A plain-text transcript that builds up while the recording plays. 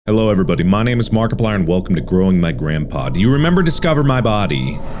Hello everybody, my name is Markiplier and welcome to Growing My Grandpa. Do you remember Discover My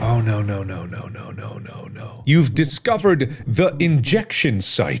Body? Oh no. You've discovered the injection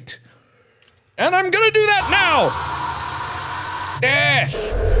site. And I'm gonna do that now! Death!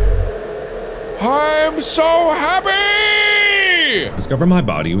 I'm so happy! Discover My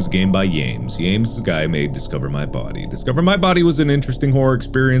Body was a game by Yames. Yames is the guy who made Discover My Body. Discover My Body was an interesting horror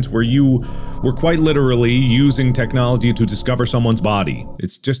experience where you were quite literally using technology to discover someone's body.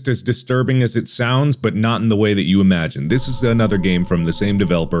 It's just as disturbing as it sounds, but not in the way that you imagine. This is another game from the same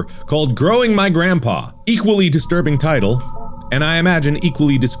developer called Growing My Grandpa. Equally disturbing title, and I imagine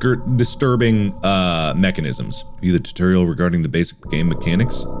equally disturbing mechanisms. View the tutorial regarding the basic game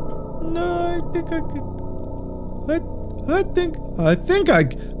mechanics. No, I think I could. I think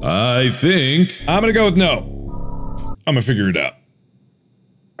I'm gonna go with no. I'm gonna figure it out.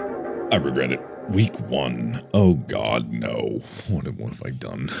 I regret it. Week 1. Oh god, no. What have I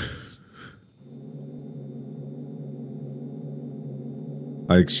done?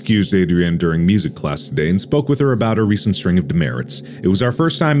 I excused Adrienne during music class today and spoke with her about her recent string of demerits. It was our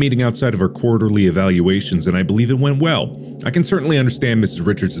first time meeting outside of our quarterly evaluations, and I believe it went well. I can certainly understand Mrs.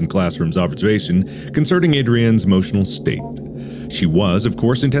 Richardson's classroom's observation concerning Adrienne's emotional state. She was, of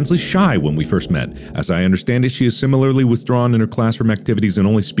course, intensely shy when we first met. As I understand it, she is similarly withdrawn in her classroom activities and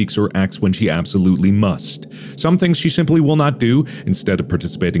only speaks or acts when she absolutely must. Some things she simply will not do. Instead of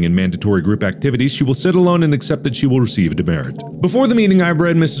participating in mandatory group activities, she will sit alone and accept that she will receive a demerit. Before the meeting, I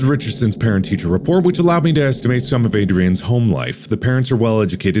read Mrs. Richardson's parent-teacher report, which allowed me to estimate some of Adrienne's home life. The parents are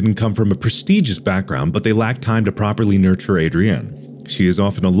well-educated and come from a prestigious background, but they lack time to properly nurture Adrienne. She is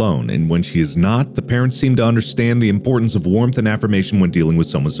often alone, and when she is not, the parents seem to understand the importance of warmth and affirmation when dealing with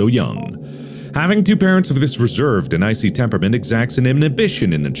someone so young. Having two parents of this reserved and icy temperament exacts an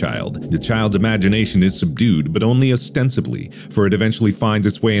inhibition in the child. The child's imagination is subdued, but only ostensibly, for it eventually finds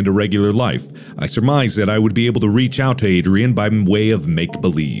its way into regular life. I surmise that I would be able to reach out to Adrienne by way of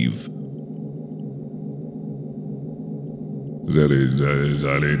make-believe. Is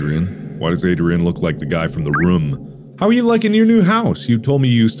that Adrienne? Why does Adrienne look like the guy from The Room? How are you liking your new house? You told me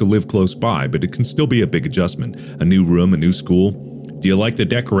you used to live close by, but it can still be a big adjustment. A new room, a new school. Do you like the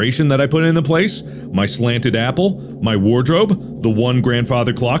decoration that I put in the place? My slanted apple? My wardrobe? The one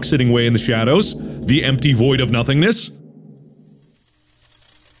grandfather clock sitting way in the shadows? The empty void of nothingness?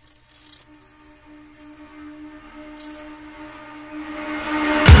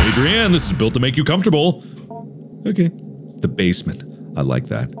 Adrienne, this is built to make you comfortable. Okay. The basement. I like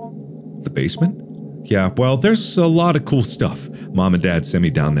that. The basement? Yeah, well, there's a lot of cool stuff. Mom and Dad sent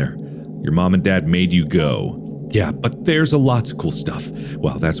me down there. Your mom and Dad made you go. Yeah, but there's lots of cool stuff.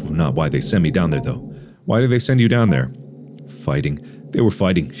 Well, that's not why they sent me down there, though. Why did they send you down there? Fighting. They were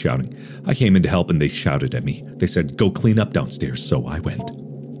fighting, shouting. I came in to help and they shouted at me. They said, go clean up downstairs, so I went.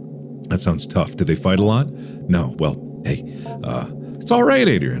 That sounds tough. Did they fight a lot? No, well, hey, it's alright,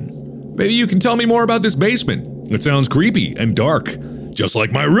 Adrienne. Maybe you can tell me more about this basement. It sounds creepy and dark. Just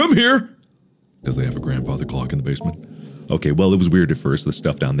like my room here. Does they have a grandfather clock in the basement? Okay, well, it was weird at first, the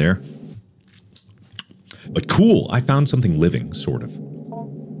stuff down there. But cool, I found something living, sort of.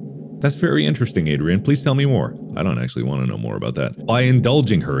 That's very interesting, Adrienne. Please tell me more. I don't actually want to know more about that. By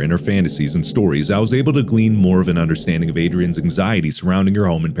indulging her in her fantasies and stories, I was able to glean more of an understanding of Adrienne's anxiety surrounding her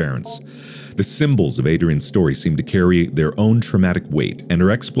home and parents. The symbols of Adrienne's story seem to carry their own traumatic weight, and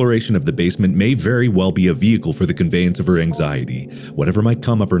her exploration of the basement may very well be a vehicle for the conveyance of her anxiety. Whatever might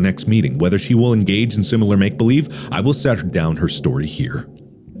come of her next meeting, whether she will engage in similar make-believe, I will set down her story here.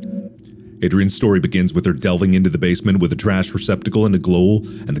 Adrienne's story begins with her delving into the basement with a trash receptacle and the goal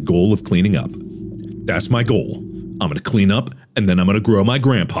of cleaning up. That's my goal. I'm gonna clean up, and then I'm gonna grow my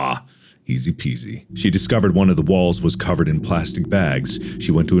grandpa. Easy peasy. She discovered one of the walls was covered in plastic bags.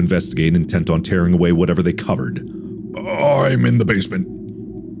 She went to investigate, intent on tearing away whatever they covered. I'm in the basement.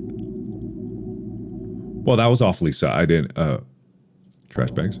 Well, that was awfully sad. I didn't,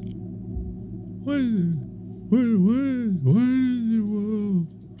 trash bags? What is it? What is it?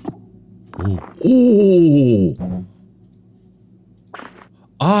 Oh!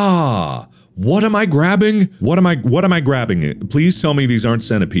 Ah! What am I grabbing? What am I grabbing? Please tell me these aren't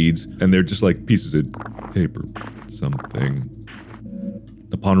centipedes, and they're just like pieces of tape or something.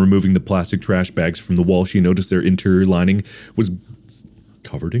 Upon removing the plastic trash bags from the wall, she noticed their interior lining was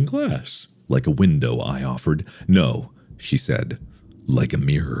covered in glass. Like a window, I offered. No, she said. Like a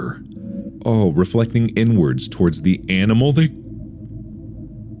mirror. Oh, reflecting inwards towards the animal they...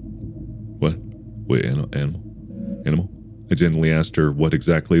 What? Wait, animal? I gently asked her what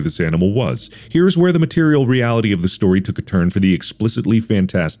exactly this animal was. Here's where the material reality of the story took a turn for the explicitly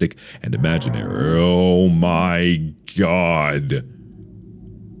fantastic and imaginary. Oh my god.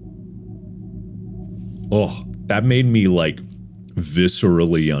 Oh, that made me, like,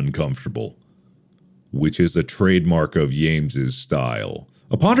 viscerally uncomfortable. Which is a trademark of Yames's style.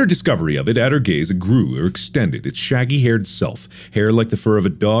 Upon her discovery of it, at her gaze, it grew or extended, its shaggy-haired self. Hair like the fur of a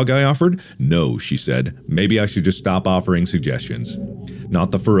dog, I offered? No, she said. Maybe I should just stop offering suggestions.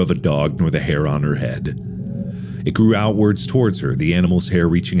 Not the fur of a dog, nor the hair on her head. It grew outwards towards her, the animal's hair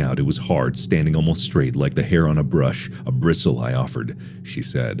reaching out. It was hard, standing almost straight, like the hair on a brush. A bristle, I offered. She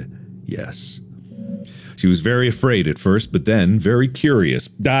said, yes. She was very afraid at first, but then very curious.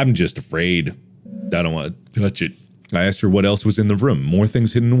 I'm just afraid. I don't want to touch it. I asked her what else was in the room. More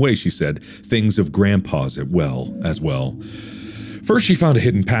things hidden away, she said. Things of Grandpa's as well. First, she found a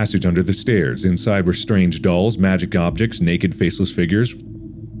hidden passage under the stairs. Inside were strange dolls, magic objects, naked, faceless figures.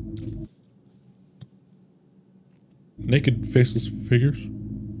 Naked, faceless figures?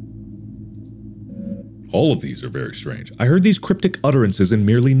 All of these are very strange. I heard these cryptic utterances and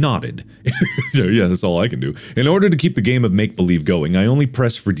merely nodded. Yeah, that's all I can do. In order to keep the game of make-believe going, I only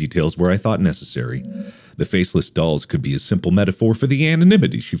pressed for details where I thought necessary. The faceless dolls could be a simple metaphor for the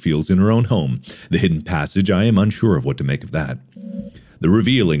anonymity she feels in her own home. The hidden passage, I am unsure of what to make of that. The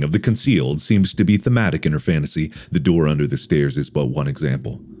revealing of the concealed seems to be thematic in her fantasy. The door under the stairs is but one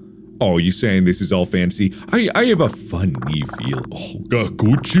example. Oh, you saying this is all fantasy? I have a funny feel. Oh,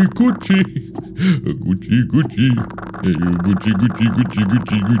 Gucci. Gucci. Gucci. Gucci,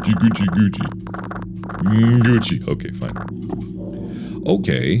 Gucci. Gucci. Okay, fine.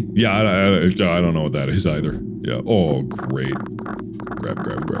 Okay. Yeah, I don't know what that is either. Yeah. Oh, great. Grab.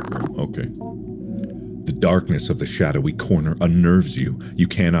 Okay. The darkness of the shadowy corner unnerves you. You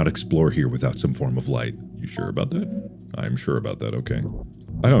cannot explore here without some form of light. You sure about that? I'm sure about that, okay.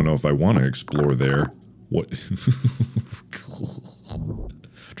 I don't know if I want to explore there. What?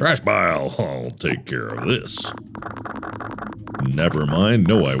 Trash pile. I'll take care of this. Never mind.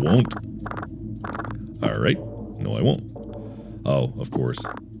 No, I won't. Alright. No, I won't. Oh, of course.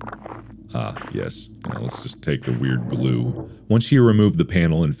 Ah, yes. Now let's just take the weird glue. Once she removed the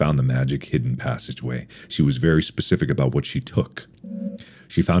panel and found the magic hidden passageway, she was very specific about what she took.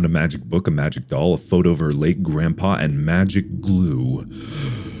 She found a magic book, a magic doll, a photo of her late grandpa, and magic glue.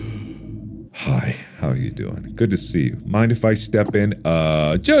 Hi, how are you doing? Good to see you. Mind if I step in?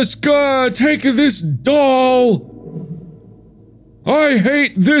 Just take this doll! I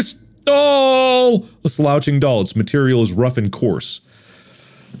hate this doll! A slouching doll. Its material is rough and coarse.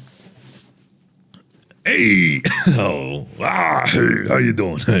 Hey! Oh, hey, how you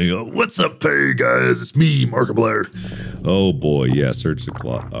doing? Hey, what's up, hey, guys? It's me, Markiplier. Oh boy, yeah, search the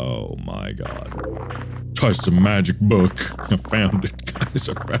closet. Oh my god. It's a magic book. I found it, guys.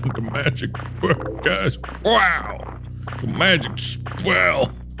 I found the magic book, guys. Wow! The magic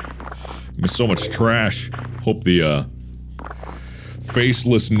spell. There's so much trash. Hope the,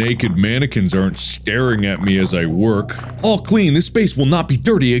 faceless naked mannequins aren't staring at me as I work. All clean. This space will not be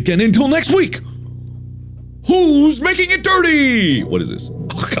dirty again until next week! Who's making it dirty? What is this?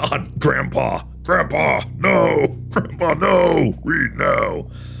 Oh god, Grandpa! Grandpa, no! Grandpa, no! Read now.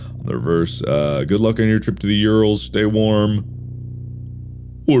 The reverse, good luck on your trip to the Urals. Stay warm.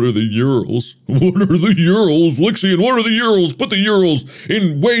 What are the Urals? What are the Urals? Lixian, what are the Urals? Put the Urals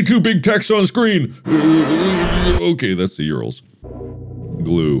in way too big text on screen! Okay, that's the Urals.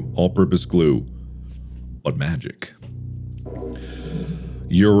 Glue. All-purpose glue. But magic.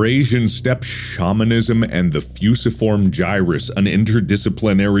 Eurasian steppe shamanism and the fusiform gyrus, an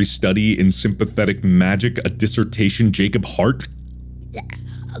interdisciplinary study in sympathetic magic, a dissertation, Jacob Hart.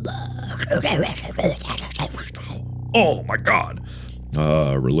 Oh my god.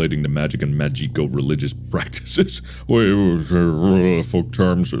 Relating to magic and magico-religious practices. Folk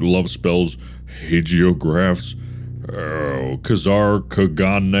charms, love spells, hagiographs, Khazar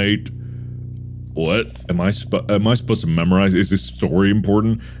Khaganate. What? Am I supposed to memorize? Is this story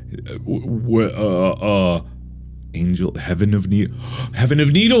important? Angel, Heaven of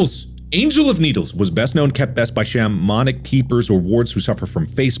Needles! Angel of Needles was best known, kept best by shamanic keepers or wards who suffer from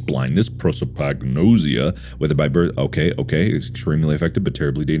face blindness, prosopagnosia, whether by birth. Okay, extremely effective but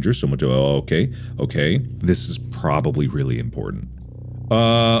terribly dangerous. So much. Okay. This is probably really important.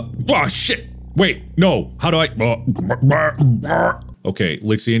 Oh shit! Wait, no. How do I? Okay,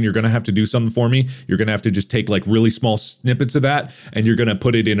 Lixian, you're gonna have to do something for me. You're gonna have to just take like really small snippets of that, and you're gonna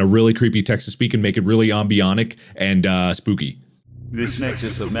put it in a really creepy text-to-speak and make it really ambionic and spooky. This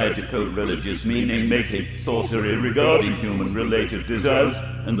nexus of magical religious meaning making sorcery regarding human-related desires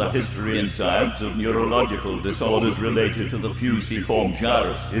and the history and science of neurological disorders related to the fusiform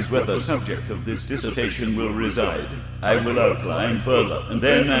gyrus is where the subject of this dissertation will reside. I will outline further, and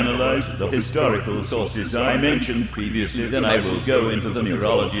then analyze the historical sources I mentioned previously. Then I will go into the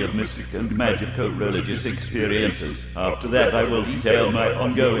neurology of mystic and magico-religious experiences. After that, I will detail my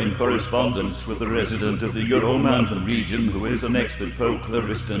ongoing correspondence with the resident of the Ural Mountain region, who is an expert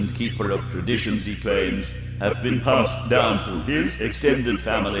folklorist and keeper of traditions he claims have been passed down through his extended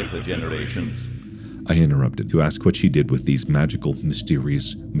family for generations. I interrupted to ask what she did with these magical,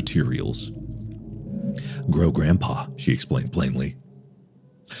 mysterious materials. Grow Grandpa, she explained plainly.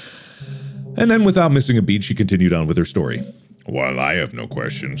 And then without missing a beat, she continued on with her story. Well, I have no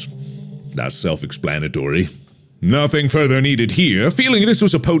questions. That's self-explanatory. Nothing further needed here. Feeling this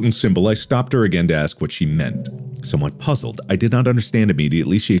was a potent symbol, I stopped her again to ask what she meant. Somewhat puzzled, I did not understand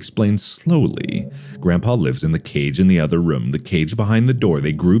immediately. She explained slowly. Grandpa lives in the cage in the other room, the cage behind the door.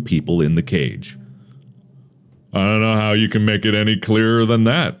 They grew people in the cage. I don't know how you can make it any clearer than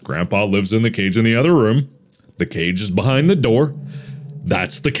that. Grandpa lives in the cage in the other room. The cage is behind the door.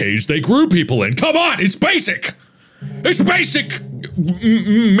 That's the cage they grew people in. Come on, it's basic! It's basic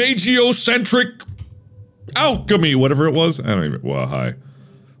magiocentric alchemy, whatever it was. I don't even, well, hi.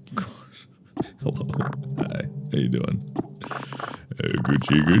 Hello. Hi. How you doing?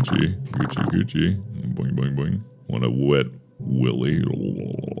 Gucci, Gucci. Gucci, Gucci. Boing, boing, boing. Want a wet willy.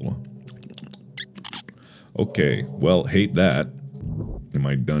 Okay, well, hate that. Am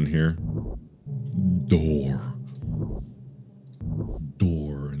I done here? Door,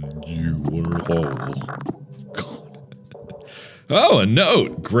 and you were all. God. Oh, a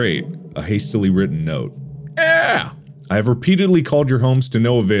note! Great. A hastily written note. Yeah! I have repeatedly called your homes to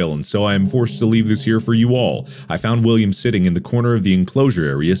no avail, and so I am forced to leave this here for you all. I found William sitting in the corner of the enclosure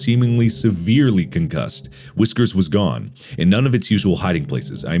area, seemingly severely concussed. Whiskers was gone, in none of its usual hiding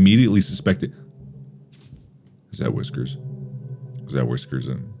places. I immediately suspected... Is that Whiskers? Is that Whiskers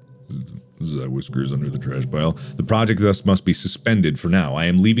in? Is that Whiskers under the trash pile? The project thus must be suspended for now. I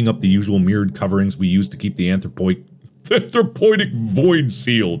am leaving up the usual mirrored coverings we use to keep the anthropoic void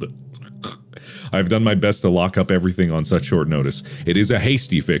sealed. I've done my best to lock up everything on such short notice. It is a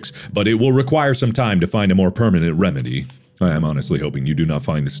hasty fix, but it will require some time to find a more permanent remedy. I am honestly hoping you do not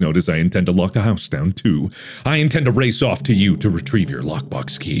find this notice. I intend to lock the house down too. I intend to race off to you to retrieve your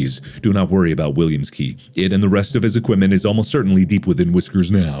lockbox keys. Do not worry about William's key. It and the rest of his equipment is almost certainly deep within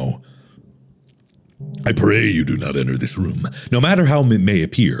Whiskers now. I pray you do not enter this room. No matter how it may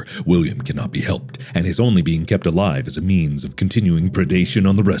appear, William cannot be helped, and his only being kept alive is a means of continuing predation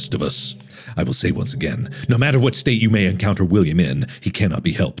on the rest of us. I will say once again, no matter what state you may encounter William in, he cannot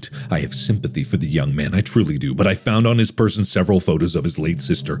be helped. I have sympathy for the young man, I truly do, but I found on his person several photos of his late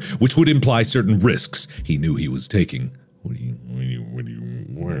sister, which would imply certain risks he knew he was taking. What do you mean?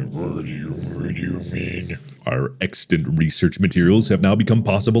 Our extant research materials have now become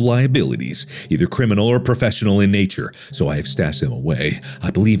possible liabilities, either criminal or professional in nature, so I have stashed them away.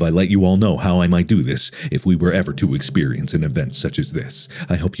 I believe I let you all know how I might do this if we were ever to experience an event such as this.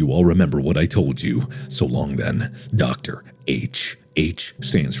 I hope you all remember what I told you. So long then, Dr. H. H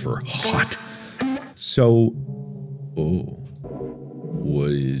stands for hot. So, what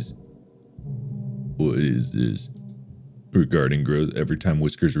is this? Regarding growth, every time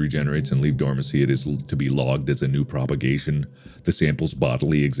Whiskers regenerates and leave dormancy, it is to be logged as a new propagation. The sample's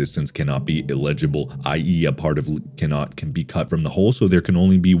bodily existence cannot be illegible, i.e. a part of can be cut from the whole, so there can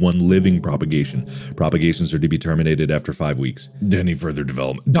only be one living propagation. Propagations are to be terminated after 5 weeks. Any further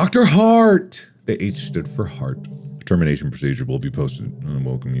development? Dr. Hart! The H stood for heart. Termination procedure will be posted. I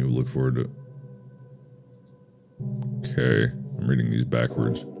welcome you. Look forward to... Okay, I'm reading these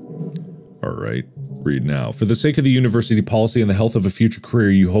backwards. Alright, read now. For the sake of the university policy and the health of a future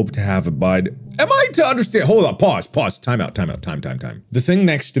career you hope to have abide... Am I to understand? Hold on, pause, time out. The thing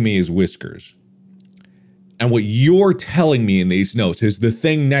next to me is Whiskers. And what you're telling me in these notes is the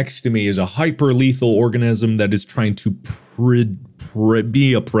thing next to me is a hyper-lethal organism that is trying to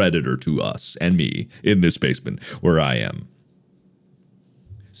be a predator to us and me in this basement where I am.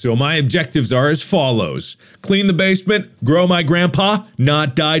 So my objectives are as follows. Clean the basement, grow my grandpa,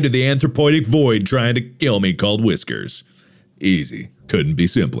 not die to the anthropoic void trying to kill me called Whiskers. Easy. Couldn't be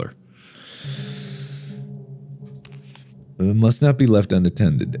simpler. Must not be left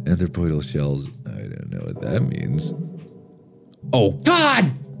unattended. Anthropoidal shells. I don't know what that means. Oh,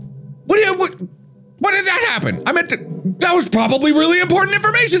 God! What did that happen? I meant to... That was probably really important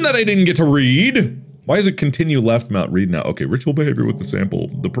information that I didn't get to read. Why does it continue left mount read now? Okay, ritual behavior with the sample.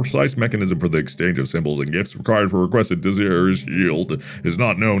 The precise mechanism for the exchange of symbols and gifts required for requested desires yield is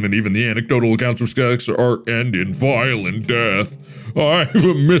not known, and even the anecdotal accounts of sex end in violent death.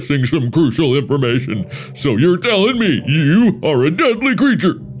 I'm missing some crucial information. So you're telling me you are a deadly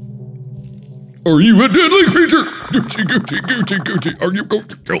creature? Are you a deadly creature? Gucci, Gucci, Gucci, Gucci. Are you going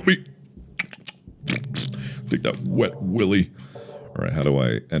to kill me? Take that wet willy. All right, how do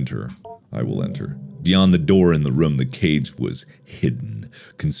I enter? I will enter. Beyond the door in the room, the cage was hidden,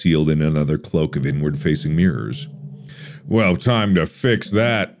 concealed in another cloak of inward-facing mirrors. Well, time to fix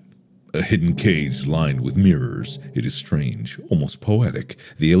that. A hidden cage lined with mirrors. It is strange, almost poetic.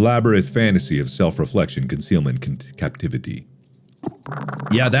 The elaborate fantasy of self-reflection, concealment, captivity.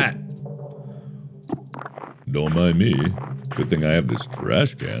 Yeah, that. Don't mind me. Good thing I have this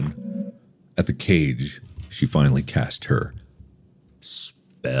trash can. At the cage, she finally cast her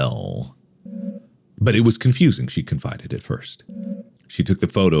spell. But it was confusing, she confided at first. She took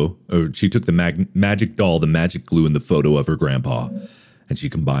the magic doll, the magic glue, and the photo of her grandpa, and she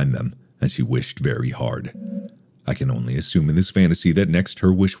combined them, and she wished very hard. I can only assume in this fantasy that next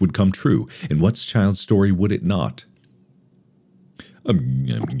her wish would come true. In what child's story would it not? I'm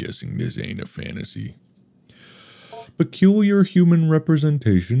guessing this ain't a fantasy. Peculiar human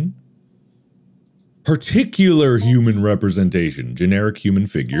representation. Particular human representation. Generic human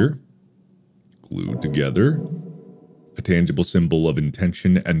figure. Glued together. A tangible symbol of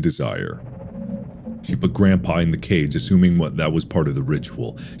intention and desire. She put Grandpa in the cage, assuming that was part of the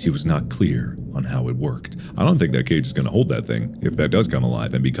ritual. She was not clear on how it worked. I don't think that cage is going to hold that thing, if that does come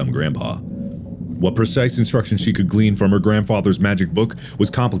alive and become Grandpa. What precise instructions she could glean from her grandfather's magic book was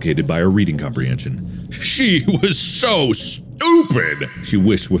complicated by her reading comprehension. She was so stupid! She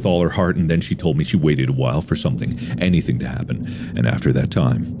wished with all her heart, and then she told me she waited a while for anything to happen. And after that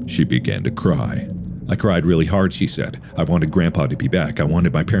time, she began to cry. I cried really hard, she said. I wanted Grandpa to be back. I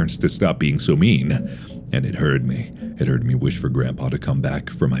wanted my parents to stop being so mean. And it hurt me. It hurt me wish for Grandpa to come back,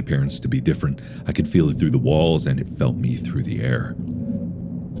 for my parents to be different. I could feel it through the walls, and it felt me through the air.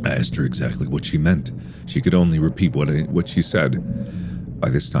 I asked her exactly what she meant. She could only repeat what she said. By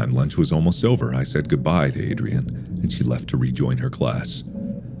this time, lunch was almost over. I said goodbye to Adrienne, and she left to rejoin her class.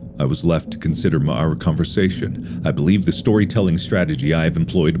 I was left to consider our conversation. I believe the storytelling strategy I have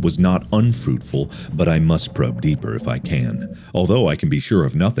employed was not unfruitful, but I must probe deeper if I can. Although I can be sure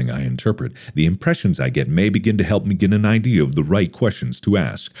of nothing I interpret, the impressions I get may begin to help me get an idea of the right questions to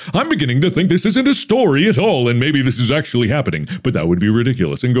ask. I'm beginning to think this isn't a story at all, and maybe this is actually happening, but that would be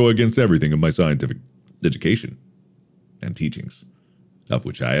ridiculous and go against everything of my scientific education and teachings, of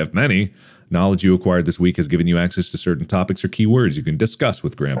which I have many. Knowledge you acquired this week has given you access to certain topics or keywords you can discuss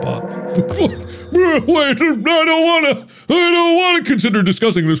with Grandpa. Wait, I don't want to consider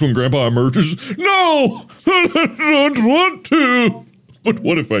discussing this when Grandpa emerges. No! I don't want to! But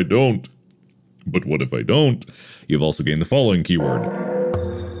what if I don't? But what if I don't? You've also gained the following keyword.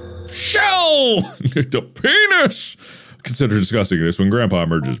 Shell! The penis! Consider discussing this when Grandpa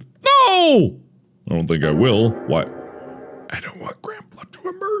emerges. No! I don't think I will. Why? I don't want Grandpa to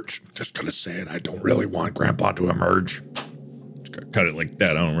emerge. Just gonna say it. I don't really want Grandpa to emerge. Just gotta cut it like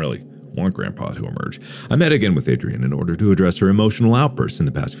that. I don't really want Grandpa to emerge. I met again with Adrienne in order to address her emotional outbursts in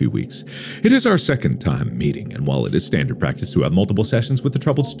the past few weeks. It is our second time meeting, and while it is standard practice to have multiple sessions with the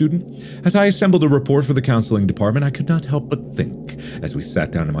troubled student, as I assembled a report for the counseling department, I could not help but think, as we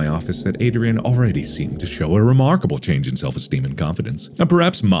sat down in my office, that Adrienne already seemed to show a remarkable change in self-esteem and confidence. And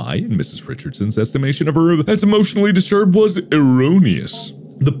perhaps my and Mrs. Richardson's estimation of her as emotionally disturbed was erroneous.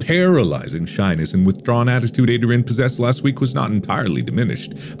 The paralyzing shyness and withdrawn attitude Adrienne possessed last week was not entirely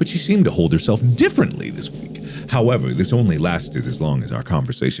diminished, but she seemed to hold herself differently this week. However, this only lasted as long as our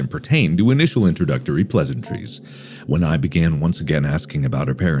conversation pertained to initial introductory pleasantries. When I began once again asking about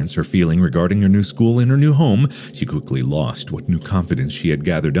her parents, her feeling regarding her new school and her new home, she quickly lost what new confidence she had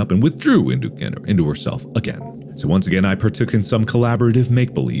gathered up and withdrew into herself again. So once again, I partook in some collaborative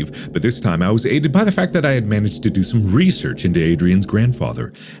make-believe, but this time I was aided by the fact that I had managed to do some research into Adrienne's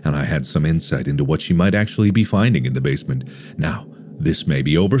grandfather, and I had some insight into what she might actually be finding in the basement. Now, this may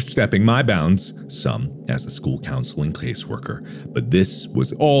be overstepping my bounds, some, as a school counseling caseworker, but this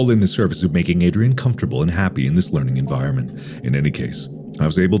was all in the service of making Adrienne comfortable and happy in this learning environment. In any case, I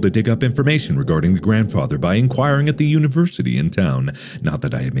was able to dig up information regarding the grandfather by inquiring at the university in town. Not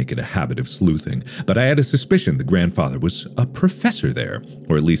that I make it a habit of sleuthing, but I had a suspicion the grandfather was a professor there,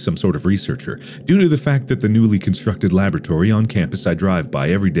 or at least some sort of researcher, due to the fact that the newly constructed laboratory on campus I drive by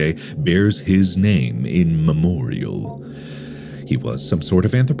every day bears his name in memorial. He was some sort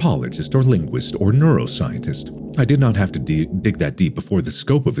of anthropologist or linguist or neuroscientist. I did not have to dig that deep before the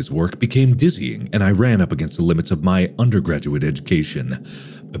scope of his work became dizzying, and I ran up against the limits of my undergraduate education.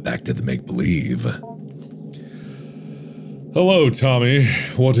 But back to the make-believe. Hello, Tommy.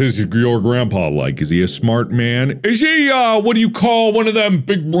 What is your grandpa like? Is he a smart man? Is he, what do you call one of them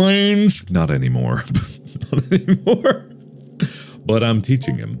big brains? Not anymore. Not anymore. But I'm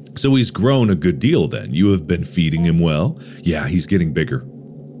teaching him. So he's grown a good deal then. You have been feeding him well? Yeah, he's getting bigger.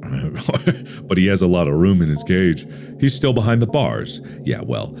 But he has a lot of room in his cage. He's still behind the bars. Yeah,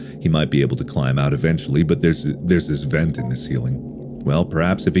 well, he might be able to climb out eventually, but there's this vent in the ceiling. Well,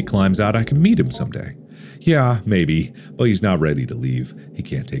 perhaps if he climbs out, I can meet him someday. Yeah, maybe, but he's not ready to leave. He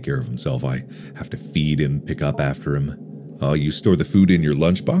can't take care of himself. I have to feed him, pick up after him. Oh, you store the food in your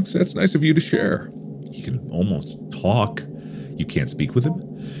lunchbox? That's nice of you to share. He can almost talk. You can't speak with him?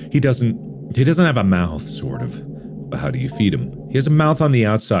 He doesn't have a mouth, sort of. But how do you feed him? He has a mouth on the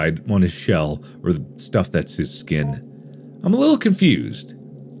outside, on his shell, or the stuff that's his skin. I'm a little confused.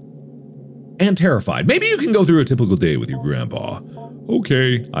 And terrified. Maybe you can go through a typical day with your grandpa.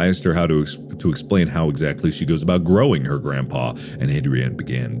 Okay. I asked her how to explain how exactly she goes about growing her grandpa, and Adrienne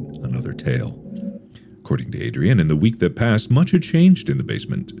began another tale. According to Adrienne, in the week that passed, much had changed in the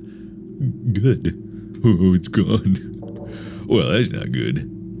basement. Good. Oh, it's gone. Well, that's not good.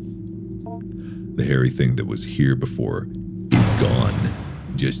 The hairy thing that was here before is gone.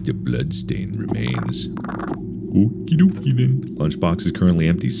 Just a bloodstain remains. Okie dokie then. Lunchbox is currently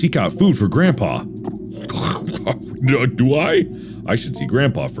empty. Seek out food for Grandpa. Do I? I should see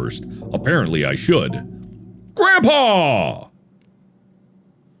Grandpa first. Apparently I should. Grandpa!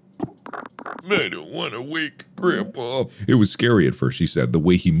 I don't want to wake Grandpa. It was scary at first, she said, the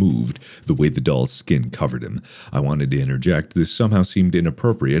way he moved, the way the doll's skin covered him. I wanted to interject. This somehow seemed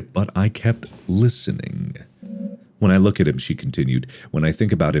inappropriate, but I kept listening. When I look at him, she continued, when I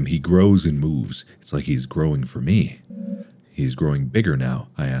think about him, he grows and moves. It's like he's growing for me. He's growing bigger now,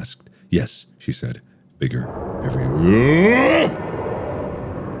 I asked. Yes, she said. Bigger.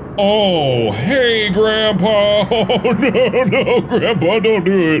 Oh, hey, Grandpa. Oh, no, Grandpa, don't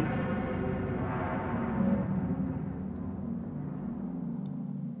do it.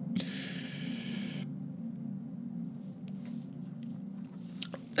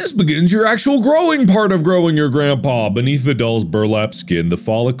 This begins your actual growing part of growing your grandpa. Beneath the doll's burlap skin, the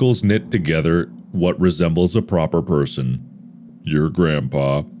follicles knit together what resembles a proper person. Your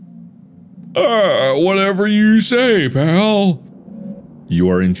grandpa. Whatever you say, pal.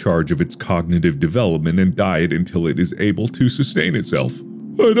 You are in charge of its cognitive development and diet until it is able to sustain itself.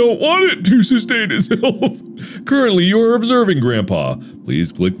 I don't want it to sustain itself. Currently, you are observing Grandpa.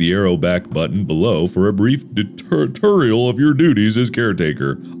 Please click the arrow back button below for a brief tutorial of your duties as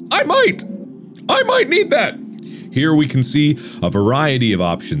caretaker. I might need that. Here we can see a variety of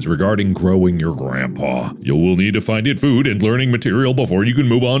options regarding growing your grandpa. You will need to find it food and learning material before you can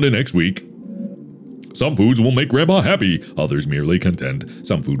move on to next week. Some foods will make Grandpa happy, others merely content.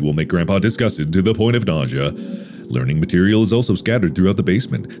 Some food will make Grandpa disgusted to the point of nausea. Learning material is also scattered throughout the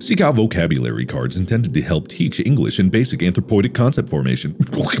basement. Seek out vocabulary cards intended to help teach English and basic anthropoidic concept formation.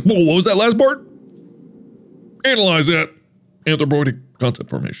 What was that last part? Analyze that. Anthropoidic concept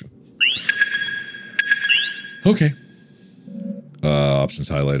formation. Okay. Options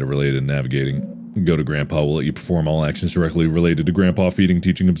highlighted related to navigating. Go to Grandpa will let you perform all actions directly related to Grandpa feeding,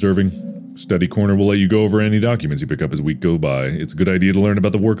 teaching, observing. Study corner will let you go over any documents you pick up as week go by. It's a good idea to learn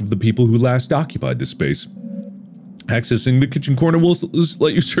about the work of the people who last occupied this space. Accessing the kitchen corner will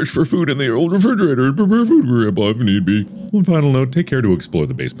let you search for food in the old refrigerator and prepare food for Grandpa if need be. One final note, take care to explore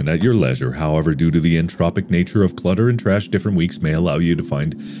the basement at your leisure. However, due to the entropic nature of clutter and trash, different weeks may allow you to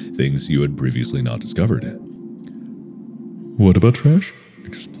find things you had previously not discovered. What about trash?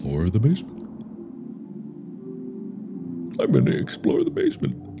 Explore the basement. I'm gonna explore the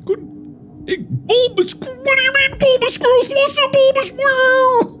basement. Good. Hey, bulbous, what do you mean bulbous growth? What's a bulbous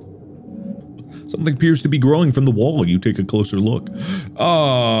growth? Something appears to be growing from the wall. You take a closer look.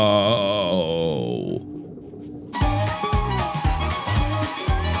 Oh.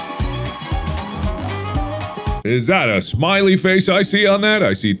 Is that a smiley face I see on that?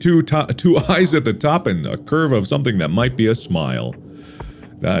 I see two eyes at the top and a curve of something that might be a smile.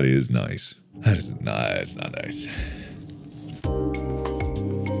 That is nice. That is nice. Not nice.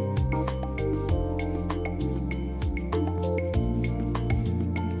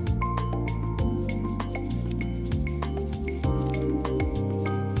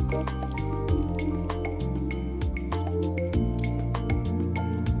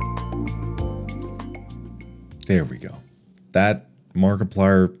 There we go. That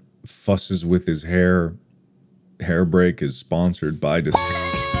Markiplier fusses with his hair hair break is sponsored by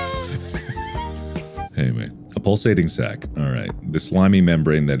Anyway, a pulsating sac. Alright. The slimy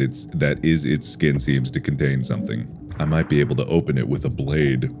membrane that is its skin seems to contain something. I might be able to open it with a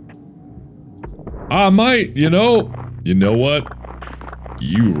blade. I might, you know. You know what?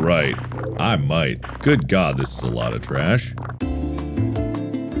 You right. I might. Good God, this is a lot of trash.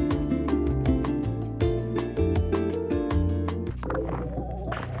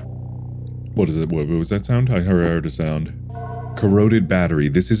 What is it? What was that sound? I heard a sound. Corroded battery.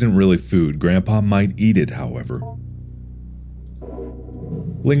 This isn't really food. Grandpa might eat it, however.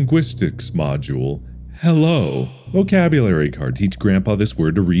 Linguistics module. Hello. Vocabulary card. Teach Grandpa this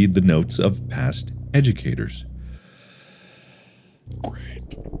word to read the notes of past educators.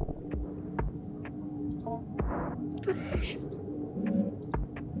 Great. Trash.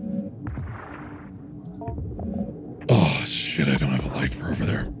 Oh, shit, I don't have a light for over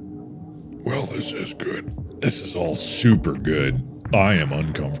there. Well, this is good. This is all super good. I am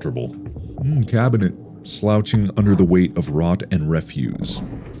uncomfortable. Cabinet. Slouching under the weight of rot and refuse.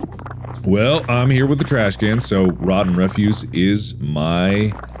 Well, I'm here with the trash can, so rot and refuse is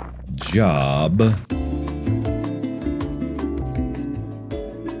my job.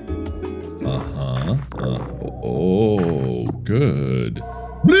 Oh, good.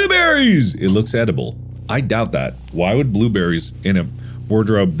 Blueberries! It looks edible. I doubt that. Why would blueberries in a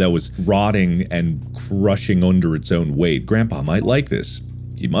wardrobe that was rotting and crushing under its own weight? Grandpa might like this.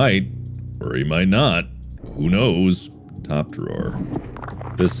 He might. Or he might not. Who knows? Top drawer.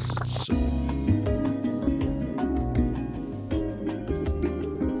 This is so...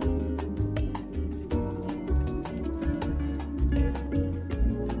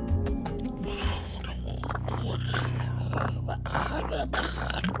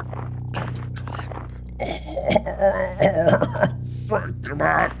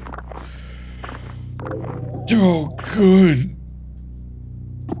 Oh, good.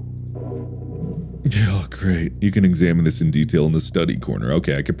 Oh, great. You can examine this in detail in the study corner.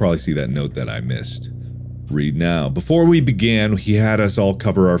 Okay, I could probably see that note that I missed. Read now. Before we began, he had us all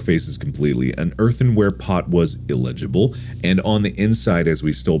cover our faces completely. An earthenware pot was illegible, and on the inside, as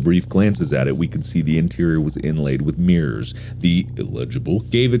we stole brief glances at it, we could see the interior was inlaid with mirrors. The illegible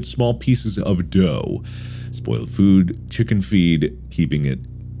gave it small pieces of dough. Spoiled food, chicken feed, keeping it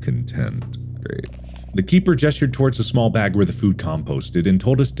content. Great. The keeper gestured towards a small bag where the food composted and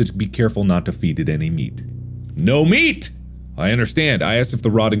told us to be careful not to feed it any meat. No meat! I understand. I asked if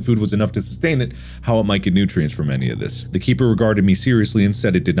the rotting food was enough to sustain it, how it might get nutrients from any of this. The keeper regarded me seriously and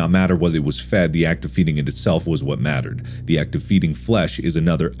said it did not matter whether it was fed, the act of feeding it itself was what mattered. The act of feeding flesh is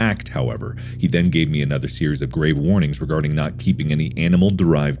another act, however. He then gave me another series of grave warnings regarding not keeping any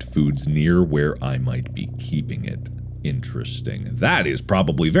animal-derived foods near where I might be keeping it. Interesting. That is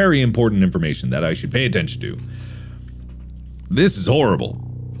probably very important information that I should pay attention to. This is horrible.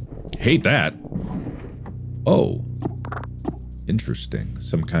 Hate that. Oh. Interesting.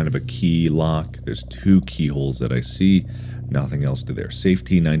 Some kind of a key lock. There's 2 keyholes that I see. Nothing else to there.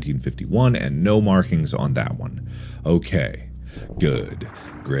 Safety 1951 and no markings on that one. Okay. Good.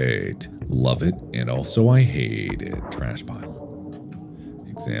 Great. Love it. And also I hate it. Trash pile.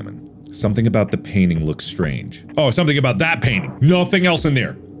 Examine. Something about the painting looks strange. Oh, something about that painting. Nothing else in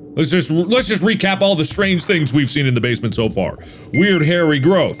there. Let's just recap all the strange things we've seen in the basement so far. Weird hairy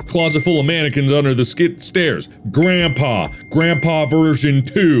growth. Closet full of mannequins under the stairs. Grandpa. Grandpa version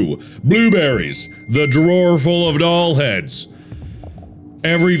 2. Blueberries. The drawer full of doll heads.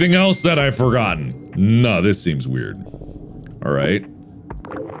 Everything else that I've forgotten. No, this seems weird. Alright.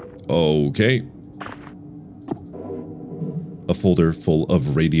 Okay. A folder full of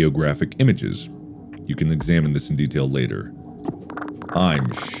radiographic images. You can examine this in detail later.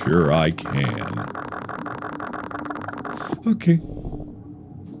 I'm sure I can. Okay.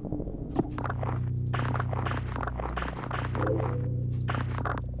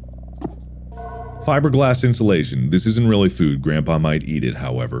 Fiberglass insulation. This isn't really food. Grandpa might eat it,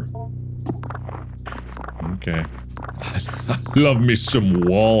 however. Okay. I love me some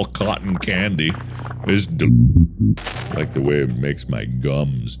wall cotton candy. It's like the way it makes my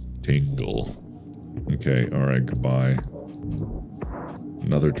gums tingle. Okay, alright, goodbye.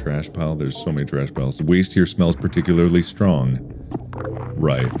 Another trash pile? There's so many trash piles. The waste here smells particularly strong.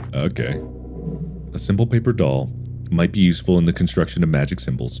 Right, okay. A simple paper doll. Might be useful in the construction of magic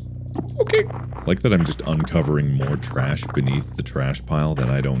symbols. Okay. Like that I'm just uncovering more trash beneath the trash pile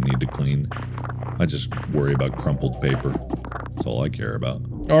that I don't need to clean. I just worry about crumpled paper. That's all I care about.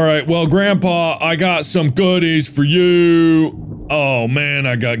 Alright, well, Grandpa, I got some goodies for you. Oh, man,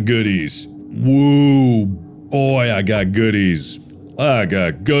 I got goodies. Woo, boy, I got goodies. I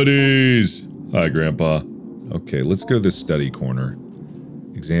got goodies. Hi, Grandpa. Okay, let's go to the study corner.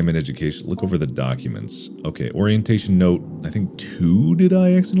 Examine education. Look over the documents. Okay, orientation note. I think 2 did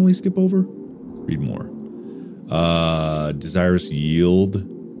I accidentally skip over? Read more. Desirous yield.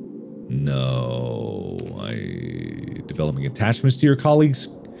 No. Developing attachments to your colleagues.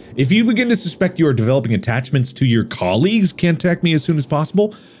 If you begin to suspect you are developing attachments to your colleagues, contact me as soon as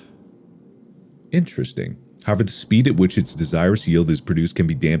possible. Interesting. However, the speed at which its desirous yield is produced can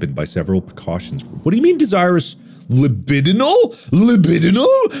be dampened by several precautions. What do you mean desirous? Libidinal? Libidinal?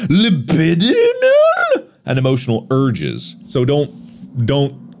 Libidinal? And emotional urges. So don't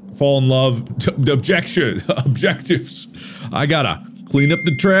fall in love. Objectives. I gotta clean up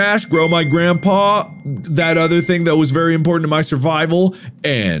the trash, grow my grandpa, that other thing that was very important to my survival,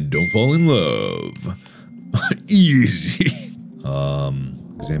 and don't fall in love. Easy.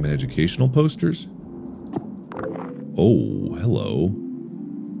 Examine educational posters. Oh, hello.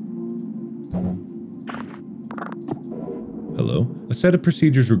 Hello. A set of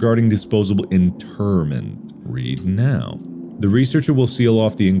procedures regarding disposable interment. Read now. The researcher will seal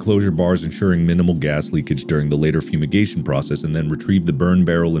off the enclosure bars, ensuring minimal gas leakage during the later fumigation process, and then retrieve the burn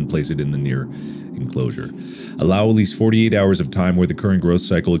barrel and place it in the near enclosure. Allow at least 48 hours of time where the current growth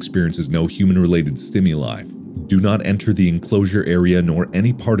cycle experiences no human-related stimuli. Do not enter the enclosure area nor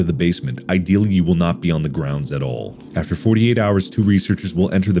any part of the basement. Ideally, you will not be on the grounds at all. After 48 hours, 2 researchers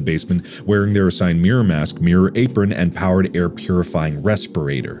will enter the basement wearing their assigned mirror mask, mirror apron, and powered air purifying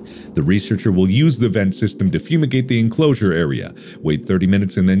respirator. The researcher will use the vent system to fumigate the enclosure area. Wait 30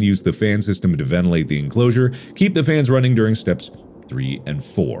 minutes and then use the fan system to ventilate the enclosure. Keep the fans running during steps 3 and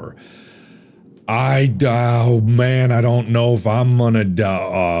 4. Oh man, I don't know if I'm gonna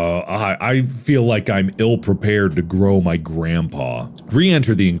die. I feel like I'm ill-prepared to grow my grandpa.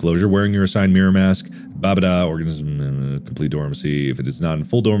 Re-enter the enclosure wearing your assigned mirror mask. Babada, organism, complete dormancy. If it is not in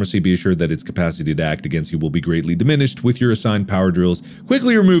full dormancy, be assured that its capacity to act against you will be greatly diminished. With your assigned power drills,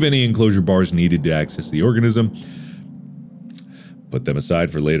 quickly remove any enclosure bars needed to access the organism. Put them aside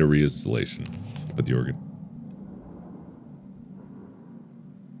for later reinstallation. Put the organ.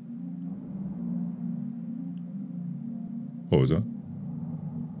 What was that?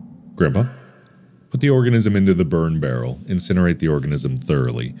 Grandpa? Put the organism into the burn barrel. Incinerate the organism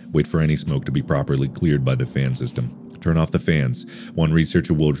thoroughly. Wait for any smoke to be properly cleared by the fan system. Turn off the fans. One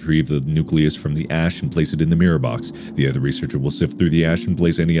researcher will retrieve the nucleus from the ash and place it in the mirror box. The other researcher will sift through the ash and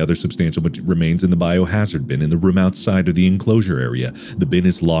place any other substantial remains in the biohazard bin in the room outside of the enclosure area. The bin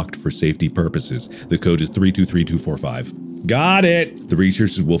is locked for safety purposes. The code is 323245. Got it! The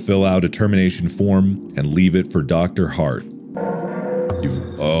researchers will fill out a termination form and leave it for Dr. Hart.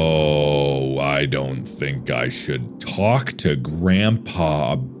 Oh, I don't think I should talk to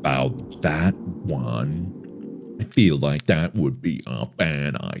Grandpa about that one. I feel like that would be a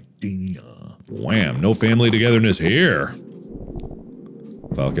bad idea. Wham, no family togetherness here.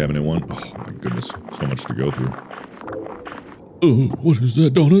 File cabinet 1. Oh my goodness, so much to go through. Oh, what is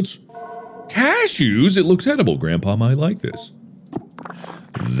that, donuts? Cashews? It looks edible. Grandpa might like this.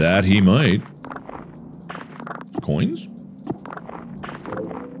 That he might. Coins?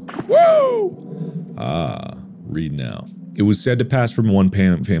 Woo! Ah, read now. It was said to pass from one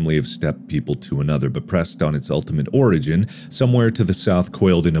family of steppe people to another, but pressed on its ultimate origin, somewhere to the south,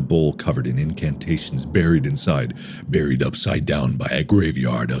 coiled in a bowl covered in incantations, buried inside, buried upside down by a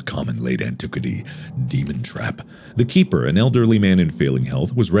graveyard, a common late antiquity, demon trap. The keeper, an elderly man in failing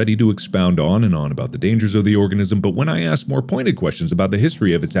health, was ready to expound on and on about the dangers of the organism, but when I asked more pointed questions about the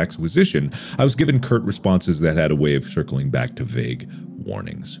history of its acquisition, I was given curt responses that had a way of circling back to vague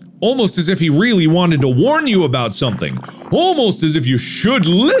warnings. Almost as if he really wanted to warn you about something. Almost as if you should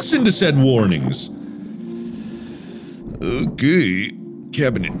listen to said warnings. Okay,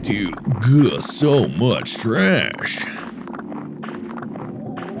 cabinet 2. Gah, so much trash.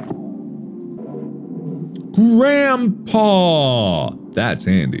 Grandpa! That's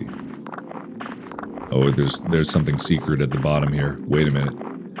handy. Oh, there's something secret at the bottom here. Wait a minute.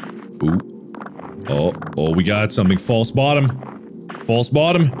 Ooh. Oh, we got something. False bottom. False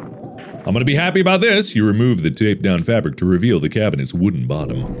bottom. I'm gonna be happy about this. You remove the taped down fabric to reveal the cabinet's wooden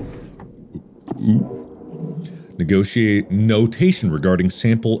bottom. Ooh. Negotiate notation regarding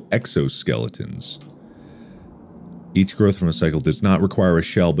sample exoskeletons. Each growth from a cycle does not require a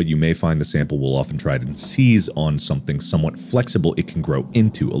shell, but you may find the sample will often try to seize on something somewhat flexible it can grow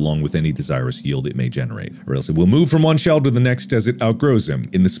into, along with any desirous yield it may generate. Or else it will move from one shell to the next as it outgrows them.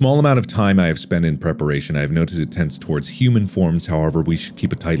 In the small amount of time I have spent in preparation, I have noticed it tends towards human forms. However, we should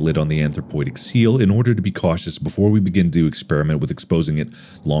keep a tight lid on the anthropoidic seal in order to be cautious before we begin to experiment with exposing it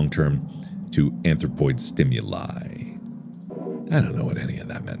long-term to anthropoid stimuli. I don't know what any of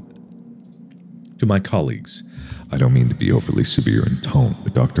that meant. To my colleagues, I don't mean to be overly severe in tone,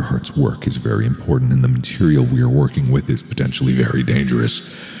 but Dr. Hart's work is very important and the material we are working with is potentially very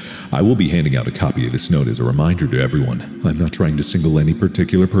dangerous. I will be handing out a copy of this note as a reminder to everyone. I'm not trying to single any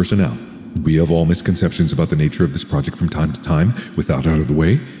particular person out. We have all misconceptions about the nature of this project from time to time. With that out of the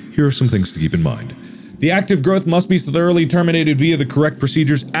way, here are some things to keep in mind. The active growth must be thoroughly terminated via the correct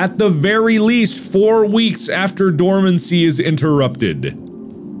procedures at the very least 4 weeks after dormancy is interrupted.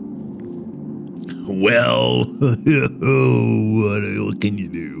 Well, what can you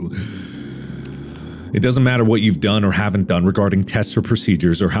do? It doesn't matter what you've done or haven't done regarding tests or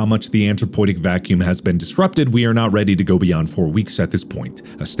procedures or how much the anthropoidic vacuum has been disrupted, we are not ready to go beyond 4 weeks at this point.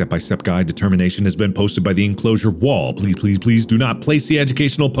 A step-by-step guide to termination has been posted by the enclosure wall. Please, please, please do not place the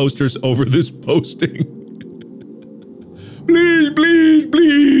educational posters over this posting. Please, please,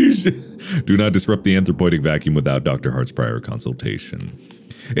 please. Do not disrupt the anthropoidic vacuum without Dr. Hart's prior consultation.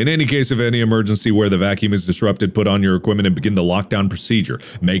 In any case of any emergency where the vacuum is disrupted, put on your equipment and begin the lockdown procedure.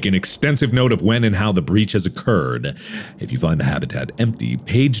 Make an extensive note of when and how the breach has occurred. If you find the habitat empty,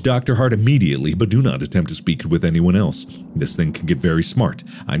 page Dr. Hart immediately, but do not attempt to speak with anyone else. This thing can get very smart.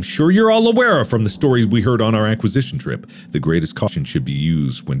 I'm sure you're all aware from the stories we heard on our acquisition trip. The greatest caution should be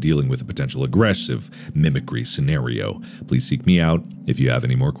used when dealing with a potential aggressive mimicry scenario. Please seek me out if you have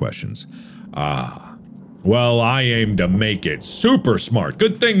any more questions. Well, I aim to make it super smart.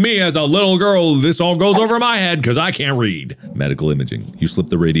 Good thing me as a little girl, this all goes over my head because I can't read. Medical imaging. You slip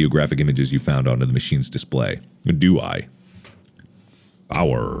the radiographic images you found onto the machine's display. Do I?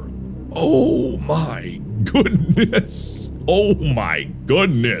 Power. Oh my goodness. Oh my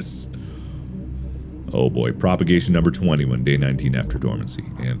goodness. Oh boy. Propagation number 21, day 19 after dormancy.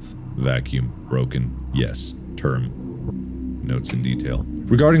 Anth. Vacuum. Broken. Yes. Term. Notes in detail.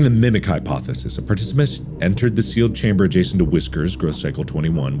 Regarding the mimic hypothesis, a participant entered the sealed chamber adjacent to Whiskers, growth cycle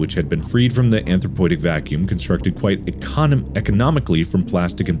 21, which had been freed from the anthropoidic vacuum, constructed quite economically from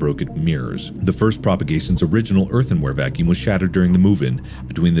plastic and broken mirrors. The first propagation's original earthenware vacuum was shattered during the move-in.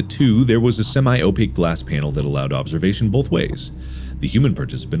 Between the two, there was a semi-opaque glass panel that allowed observation both ways. The human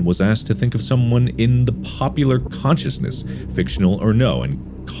participant was asked to think of someone in the popular consciousness, fictional or no, and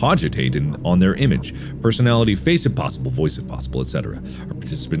cogitate on their image, personality, face if possible, voice if possible, etc. Our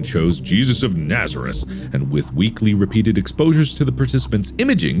participant chose Jesus of Nazareth, and with weekly repeated exposures to the participant's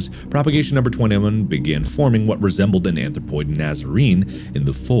imagings, propagation number 21 began forming what resembled an anthropoid Nazarene in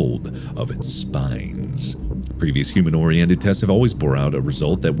the fold of its spines. Previous human-oriented tests have always bore out a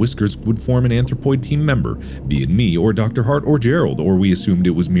result that Whiskers would form an anthropoid team member, be it me or Dr. Hart or Gerald, or we assumed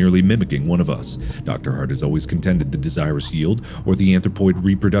it was merely mimicking one of us. Dr. Hart has always contended the desirous yield, or the anthropoid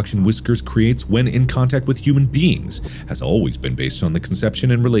reproduction Whiskers creates when in contact with human beings, has always been based on the conception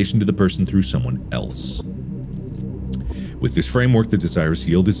in relation to the person through someone else. With this framework, the desirous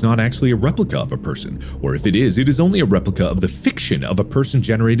yield is not actually a replica of a person, or if it is only a replica of the fiction of a person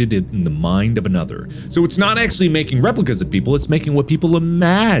generated in the mind of another. So it's not actually making replicas of people, it's making what people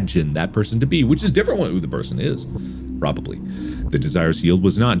imagine that person to be, which is different from who the person is. Probably. The desirous yield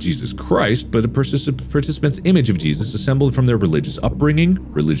was not Jesus Christ, but a participant's image of Jesus assembled from their religious upbringing,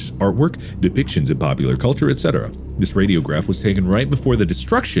 religious artwork, depictions in popular culture, etc. This radiograph was taken right before the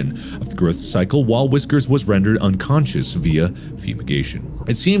destruction of the growth cycle while Whiskers was rendered unconscious via fumigation.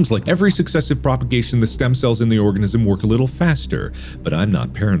 It seems like every successive propagation the stem cells in the organism work a little faster, but I'm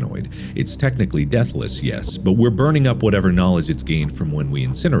not paranoid. It's technically deathless, yes, but we're burning up whatever knowledge it's gained from when we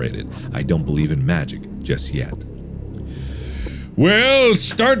incinerate it. I don't believe in magic just yet. Well,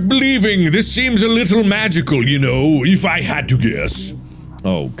 start believing. This seems a little magical, you know, if I had to guess.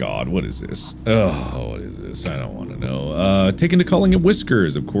 Oh god, what is this? Oh, what is this? I don't want to know. Taken to calling it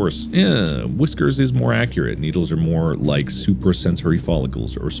Whiskers, of course. Yeah, Whiskers is more accurate. Needles are more like suprasensory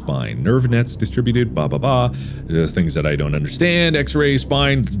follicles or spine. Nerve nets distributed, things that I don't understand. X-ray,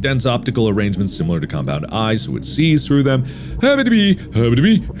 spine, dense optical arrangements similar to compound eyes, so it sees through them.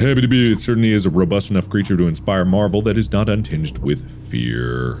 It certainly is a robust enough creature to inspire marvel that is not untinged with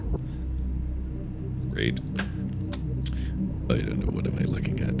fear. Great. I don't know, what am I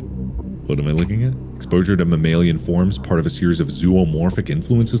looking at? What am I looking at? Exposure to mammalian forms, part of a series of zoomorphic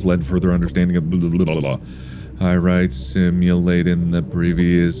influences led further understanding of blah, blah, blah, blah. I write simulate in the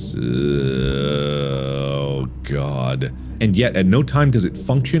previous... oh god. And yet, at no time does it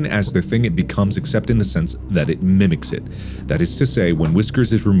function as the thing it becomes except in the sense that it mimics it. That is to say, when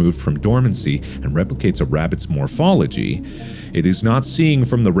Whiskers is removed from dormancy and replicates a rabbit's morphology, it is not seeing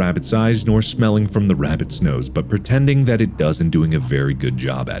from the rabbit's eyes nor smelling from the rabbit's nose, but pretending that it does and doing a very good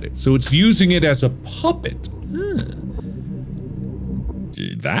job at it. So it's using it as a puppet.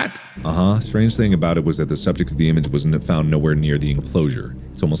 That? Strange thing about it was that the subject of the image wasn't found nowhere near the enclosure.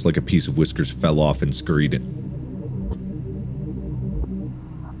 It's almost like a piece of Whiskers fell off and scurried in.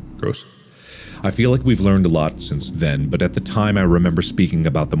 Gross. I feel like we've learned a lot since then, but at the time I remember speaking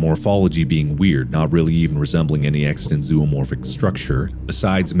about the morphology being weird, not really even resembling any extant zoomorphic structure,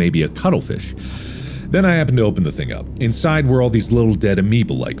 besides maybe a cuttlefish. Then I happened to open the thing up. Inside were all these little dead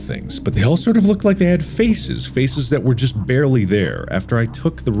amoeba-like things, but they all sort of looked like they had faces that were just barely there. After I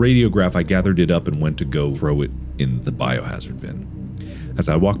took the radiograph, I gathered it up and went to go throw it in the biohazard bin. As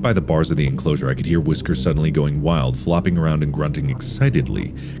I walked by the bars of the enclosure, I could hear Whiskers suddenly going wild, flopping around and grunting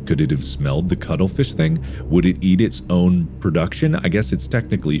excitedly. Could it have smelled the cuttlefish thing? Would it eat its own production? I guess it's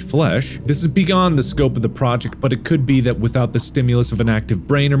technically flesh. This is beyond the scope of the project, but it could be that without the stimulus of an active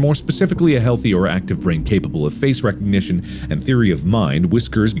brain, or more specifically a healthy or active brain capable of face recognition and theory of mind,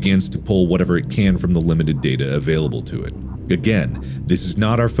 Whiskers begins to pull whatever it can from the limited data available to it. Again, this is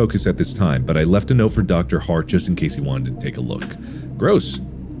not our focus at this time, but I left a note for Dr. Hart just in case he wanted to take a look. Gross.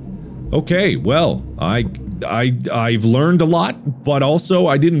 Okay, well, I've learned a lot, but also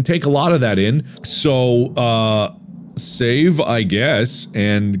I didn't take a lot of that in. So, save, I guess,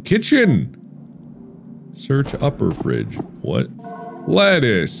 and kitchen. Search upper fridge. What?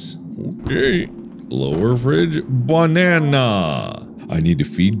 Lettuce. Okay. Lower fridge. Banana. I need to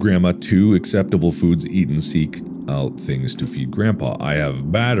feed Grandma 2 acceptable foods eaten. Seek out things to feed Grandpa. I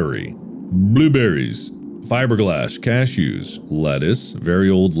have battery. Blueberries. Fiberglass, cashews, lettuce,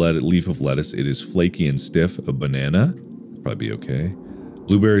 very old leaf of lettuce. It is flaky and stiff. A banana, probably be okay.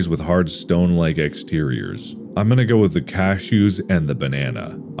 Blueberries with hard stone-like exteriors. I'm gonna go with the cashews and the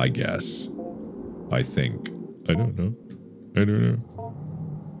banana, I guess. I think. I don't know. I don't know.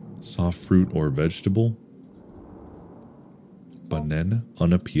 Soft fruit or vegetable? Banana,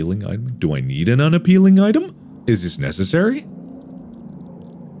 unappealing item? Do I need an unappealing item? Is this necessary?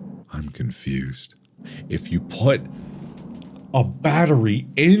 I'm confused. If you put a battery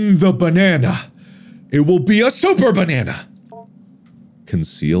in the banana, it will be a super banana!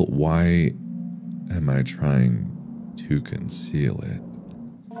 Conceal? Why am I trying to conceal it?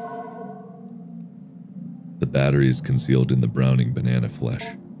 The battery is concealed in the browning banana flesh.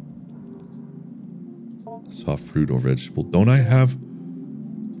 Soft fruit or vegetable. Don't I have...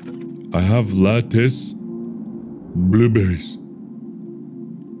 I have lettuce. Blueberries.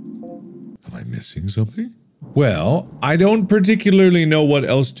 Am I missing something? Well, I don't particularly know what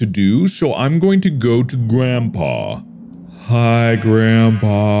else to do, so I'm going to go to Grandpa. Hi,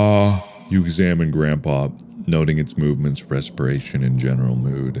 Grandpa. You examine Grandpa, noting its movements, respiration, and general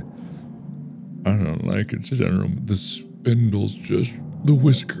mood. I don't like its general... The spindles, just the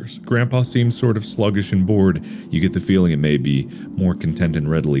whiskers. Grandpa seems sort of sluggish and bored. You get the feeling it may be more content and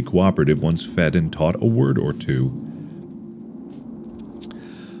readily cooperative once fed and taught a word or two.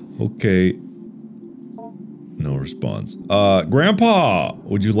 Okay. No response. Grandpa!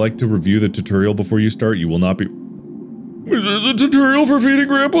 Would you like to review the tutorial before you start? You will not be... Is this a tutorial for feeding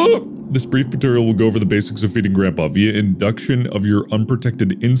Grandpa? This brief tutorial will go over the basics of feeding Grandpa via induction of your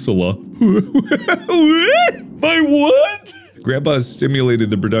unprotected insula. What? By what? Grandpa has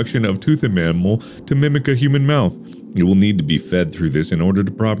stimulated the production of tooth enamel to mimic a human mouth. You will need to be fed through this in order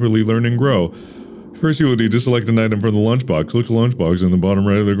to properly learn and grow. First, you will need to select an item from the lunchbox. Click the lunchbox in the bottom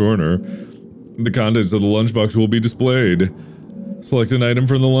right of the corner. The contents of the lunchbox will be displayed. Select an item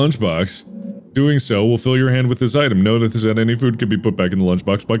from the lunchbox. Doing so will fill your hand with this item. Notice that any food can be put back in the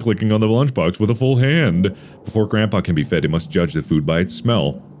lunchbox by clicking on the lunchbox with a full hand. Before Grandpa can be fed, it must judge the food by its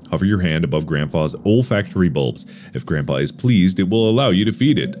smell. Hover your hand above Grandpa's olfactory bulbs. If Grandpa is pleased, it will allow you to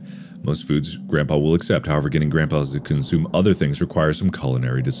feed it. Most foods Grandpa will accept, however, getting Grandpa to consume other things requires some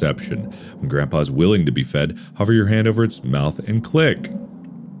culinary deception. When Grandpa is willing to be fed, hover your hand over its mouth and click.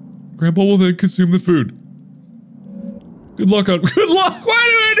 Grandpa will then consume the food. Good luck on- Good luck!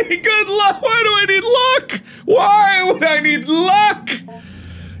 Why do I need good luck? Why do I need luck? Why would I need luck?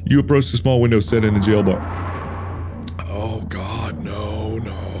 You approach the small window set in the jail bar. Oh god, no,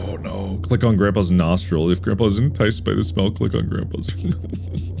 no, no. Click on Grandpa's nostril. If Grandpa is enticed by the smell, click on Grandpa's.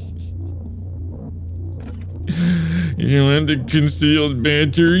 You want the concealed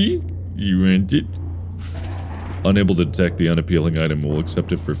battery? You want it? Unable to detect the unappealing item, will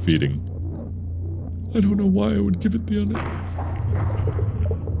accept it for feeding. I don't know why I would give it the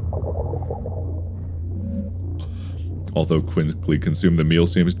Although quickly consume the meal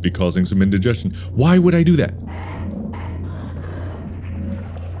seems to be causing some indigestion. Why would I do that?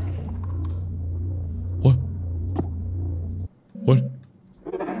 What? What?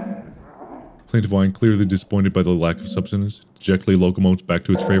 Plaintiff Wine, clearly disappointed by the lack of substance, dejectedly locomotes back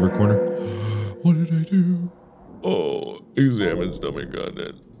to its favorite corner. What did I do? Oh, examine stomach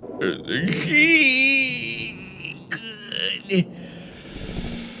content. Good.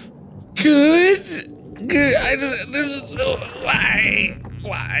 Good.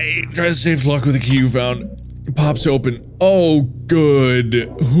 Why? Try to save luck with the key you found. It pops open. Oh, good.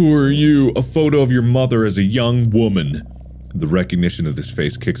 Who are you? A photo of your mother as a young woman. The recognition of this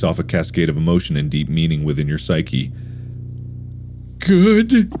face kicks off a cascade of emotion and deep meaning within your psyche.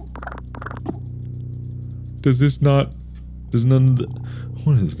 Good. Does none of the...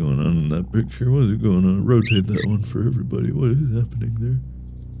 What is going on in that picture? What is going on? Rotate that one for everybody. What is happening there?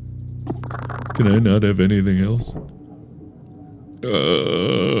 Can I not have anything else?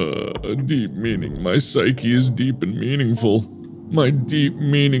 Deep meaning. My psyche is deep and meaningful. My deep,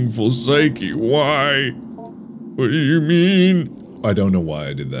 meaningful psyche. Why? What do you mean? I don't know why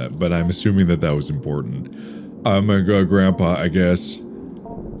I did that, but I'm assuming that that was important. Oh my god, Grandpa, I guess.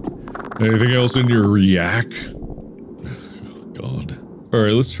 Anything else in your yak? Oh, god.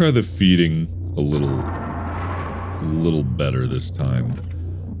 Alright, let's try the feeding a little better this time.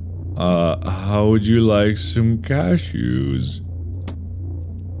 How would you like some cashews?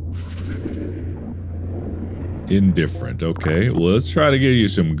 Indifferent, okay. Well, let's try to get you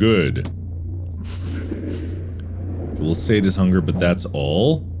some good. It will sate his hunger, but that's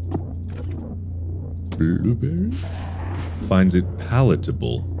all? Blueberry? Finds it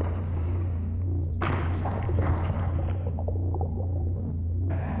palatable.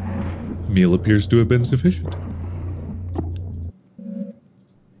 Meal appears to have been sufficient.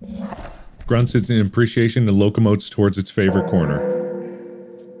 Grunts its appreciation and locomotes towards its favorite corner.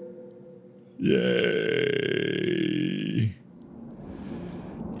 Yay.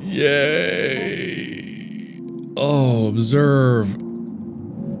 Yay. Oh, observe.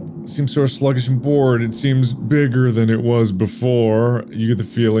 It seems sort of sluggish and bored. It seems bigger than it was before. You get the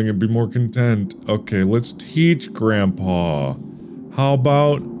feeling it'd be more content. Okay, let's teach Grandpa. How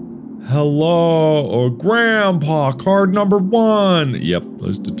about hello or Grandpa, card number 1. Yep,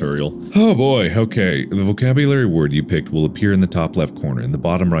 that's tutorial. Oh boy, okay. The vocabulary word you picked will appear in the top left corner. In the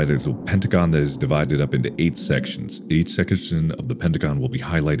bottom right is a pentagon that is divided up into 8 sections. Each section of the pentagon will be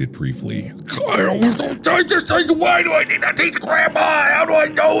highlighted briefly. Why do I need to teach Grandpa? How do I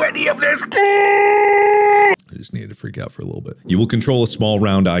know any of this? I just needed to freak out for a little bit. You will control a small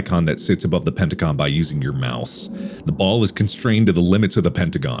round icon that sits above the pentagon by using your mouse. The ball is constrained to the limits of the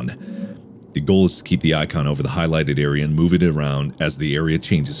pentagon. The goal is to keep the icon over the highlighted area and move it around as the area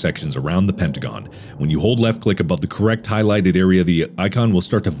changes sections around the pentagon. When you hold left click above the correct highlighted area, the icon will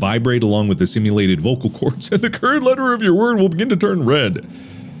start to vibrate along with the simulated vocal cords, and the current letter of your word will begin to turn red.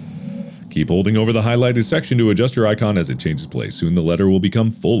 Keep holding over the highlighted section to adjust your icon as it changes place. Soon the letter will become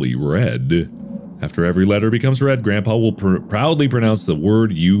fully red. After every letter becomes red, Grandpa will proudly pronounce the word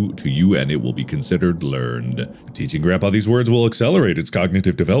to you and it will be considered learned. Teaching Grandpa these words will accelerate its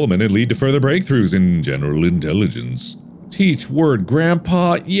cognitive development and lead to further breakthroughs in general intelligence. Teach word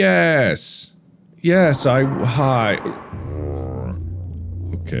Grandpa, yes. Yes, hi.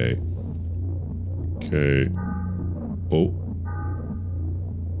 Okay. Okay. Oh.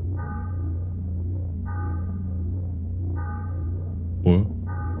 What?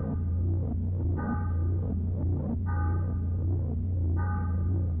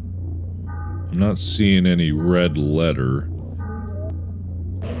 I'm not seeing any red letter.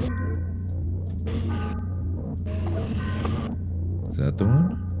 Is that the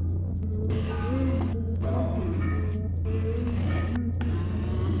one?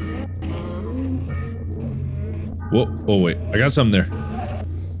 Whoa, oh wait, I got something there.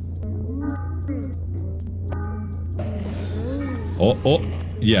 Oh,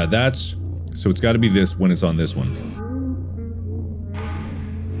 yeah, that's... So it's gotta be this when it's on this one.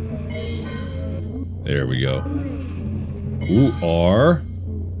 There we go. Ooh, R.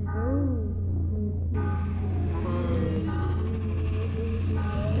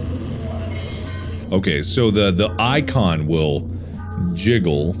 Okay, so the icon will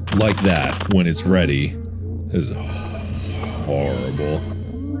jiggle like that when it's ready. This is horrible.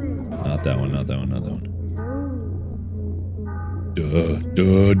 Not that one, not that one, not that one. Duh,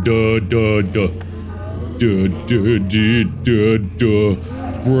 duh, duh, duh, duh. Duh, duh, duh, duh, duh.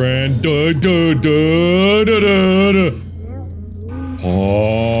 Grand da da da da da da.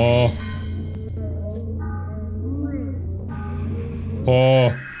 Paw.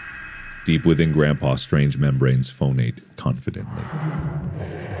 Paw. Deep within Grandpa's strange membranes phonate confidently.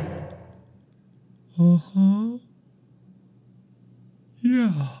 Uh-huh.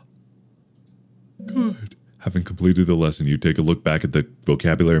 Yeah. Good. Having completed the lesson, you take a look back at the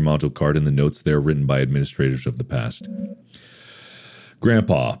vocabulary module card and the notes there written by administrators of the past.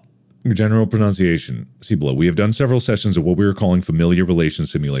 Grandpa, General pronunciation. See below. We have done several sessions of what we are calling familiar relation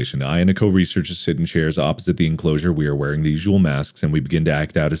simulation. I and a co-researcher sit in chairs opposite the enclosure. We are wearing the usual masks and we begin to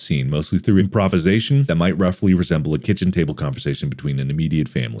act out a scene, mostly through improvisation that might roughly resemble a kitchen table conversation between an immediate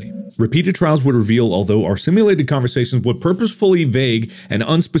family. Repeated trials would reveal, although our simulated conversations were purposefully vague and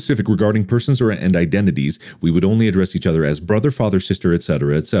unspecific regarding persons and identities, we would only address each other as brother, father, sister,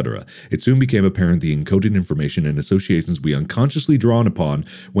 etc., etc. It soon became apparent the encoded information and associations we unconsciously drawn upon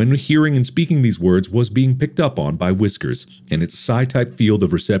when hearing and speaking these words was being picked up on by Whiskers and its psi-type field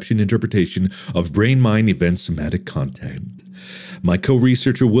of reception interpretation of brain-mind event somatic content. My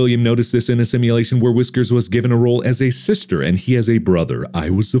co-researcher William noticed this in a simulation where Whiskers was given a role as a sister and he as a brother. I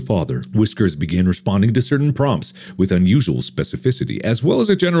was the father. Whiskers began responding to certain prompts with unusual specificity, as well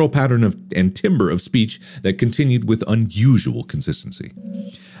as a general pattern and timbre of speech that continued with unusual consistency.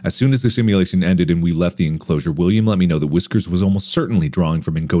 As soon as the simulation ended and we left the enclosure, William let me know that Whiskers was almost certainly drawing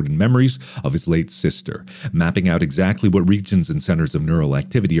from encoded memories of his late sister, mapping out exactly what regions and centers of neural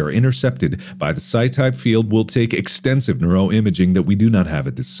activity are intercepted by the psi-type field will take extensive neuroimaging that we do not have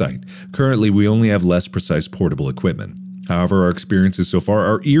at this site. Currently, we only have less precise portable equipment. However, our experiences so far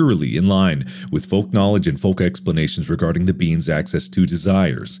are eerily in line with folk knowledge and folk explanations regarding the being's access to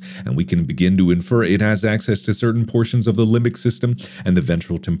desires, and we can begin to infer it has access to certain portions of the limbic system and the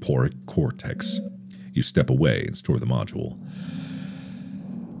ventral temporic cortex. You step away and store the module.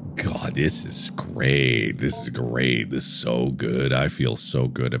 God, this is great. This is great. This is so good. I feel so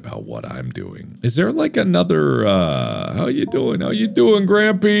good about what I'm doing. Is there like another, how you doing? How you doing,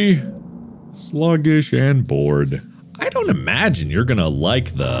 Grampy? Sluggish and bored. I don't imagine you're gonna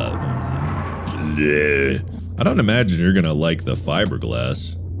like the... I don't imagine you're gonna like the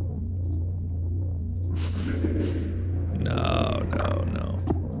fiberglass. No.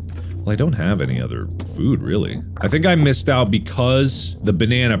 Well, I don't have any other food, really. I think I missed out because the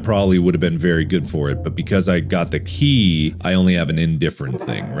banana probably would have been very good for it, but because I got the key, I only have an indifferent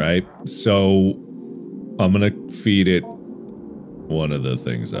thing, right? So, I'm gonna feed it one of the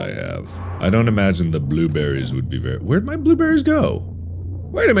things I have. I don't imagine the blueberries would be very... Where'd my blueberries go?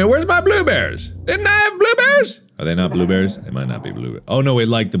 Wait a minute, where's my blueberries? Didn't I have blueberries? Are they not blueberries? They might not be blueberries. Oh no, it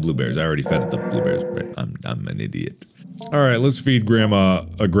liked the blueberries. I already fed it the blueberries. I'm an idiot. Alright, let's feed Grandpa,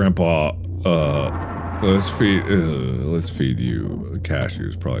 let's feed you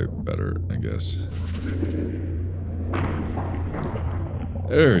cashews, probably better, I guess.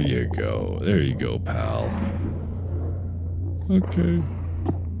 There you go, pal. Okay.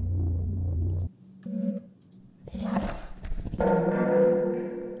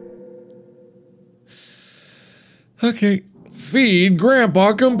 Okay. Feed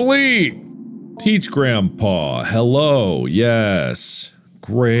Grandpa complete. Teach Grandpa. Hello. Yes.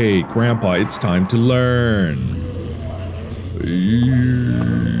 Great. Grandpa, it's time to learn.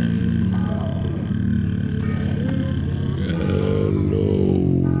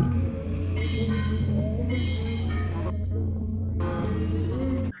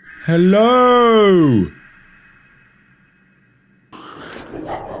 Hello!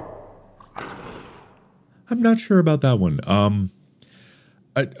 I'm not sure about that one.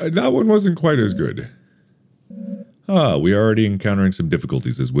 That one wasn't quite as good. We are already encountering some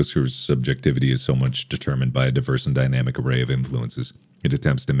difficulties as Whisker's subjectivity is so much determined by a diverse and dynamic array of influences. It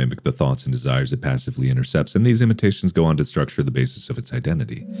attempts to mimic the thoughts and desires it passively intercepts, and these imitations go on to structure the basis of its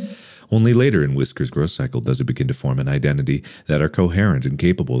identity. Only later in Whisker's growth cycle does it begin to form an identity that are coherent and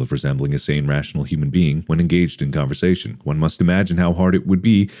capable of resembling a sane, rational human being when engaged in conversation. One must imagine how hard it would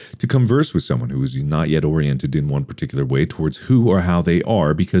be to converse with someone who is not yet oriented in one particular way towards who or how they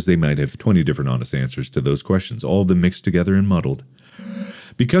are, because they might have 20 different honest answers to those questions, all of them mixed together and muddled.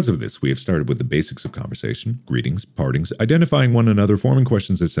 Because of this, we have started with the basics of conversation, greetings, partings, identifying one another, forming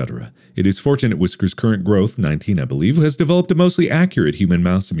questions, etc. It is fortunate Whisker's current growth, 19 I believe, has developed a mostly accurate human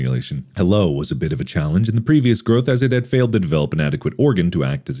mouth simulation. Hello was a bit of a challenge in the previous growth as it had failed to develop an adequate organ to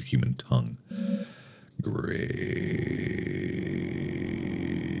act as a human tongue. Great.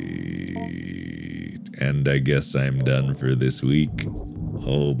 And I guess I'm done for this week.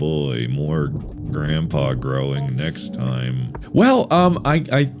 Oh boy, more Grandpa growing next time. Well, I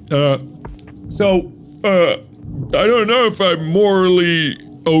don't know if I'm morally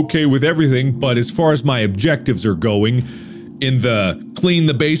okay with everything, but as far as my objectives are going, in the clean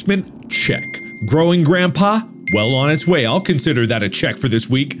the basement, check. Growing Grandpa, well on its way. I'll consider that a check for this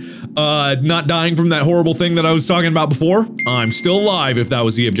week. Not dying from that horrible thing that I was talking about before. I'm still alive if that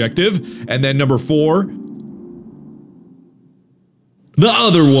was the objective. And then number 4, the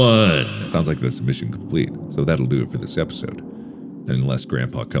other one! Sounds like that's mission complete, so that'll do it for this episode. Unless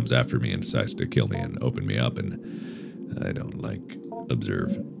Grandpa comes after me and decides to kill me and open me up and I don't like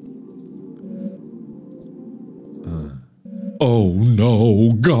observe. Oh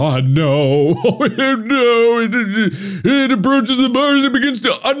no, God, no. Oh no, it approaches the bars and begins to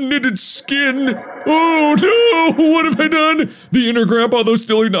unknit its skin. Oh no, what have I done? The inner grandpa, though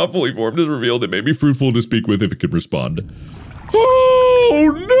still not fully formed, is revealed. It may be fruitful to speak with if it can respond.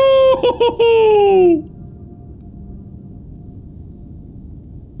 Oh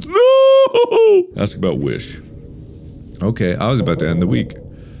no! No! Ask about wish. Okay, I was about to end the week.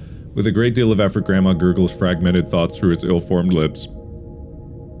 With a great deal of effort, Grandma gurgles fragmented thoughts through its ill-formed lips.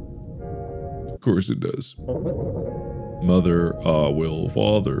 Of course it does. Mother, will,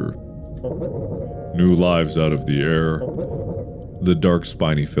 father. New lives out of the air. The dark,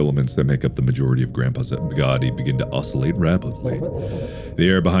 spiny filaments that make up the majority of Grandpa's body begin to oscillate rapidly. The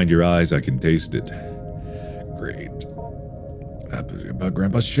air behind your eyes, I can taste it. Great. About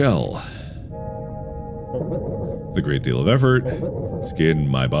Grandpa's shell. The great deal of effort. Skin,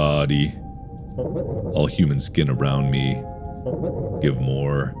 my body. All human skin around me. Give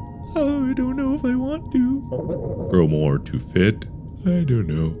more. Oh, I don't know if I want to. Grow more to fit. I don't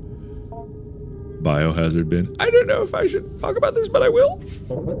know. Biohazard bin. I don't know if I should talk about this, but I will.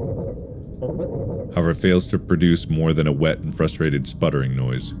 However, it fails to produce more than a wet and frustrated sputtering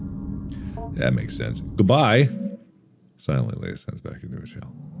noise. That makes sense. Goodbye. Silently ascends back into a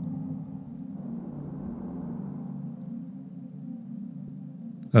shell.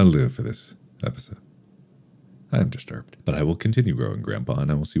 I'll live for this episode. I'm disturbed. But I will continue growing Grandpa,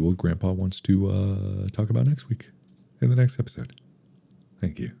 and I will see what Grandpa wants to talk about next week in the next episode.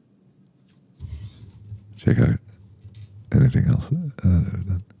 Thank you. Check out anything else.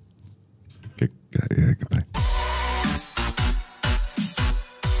 Okay, yeah, goodbye.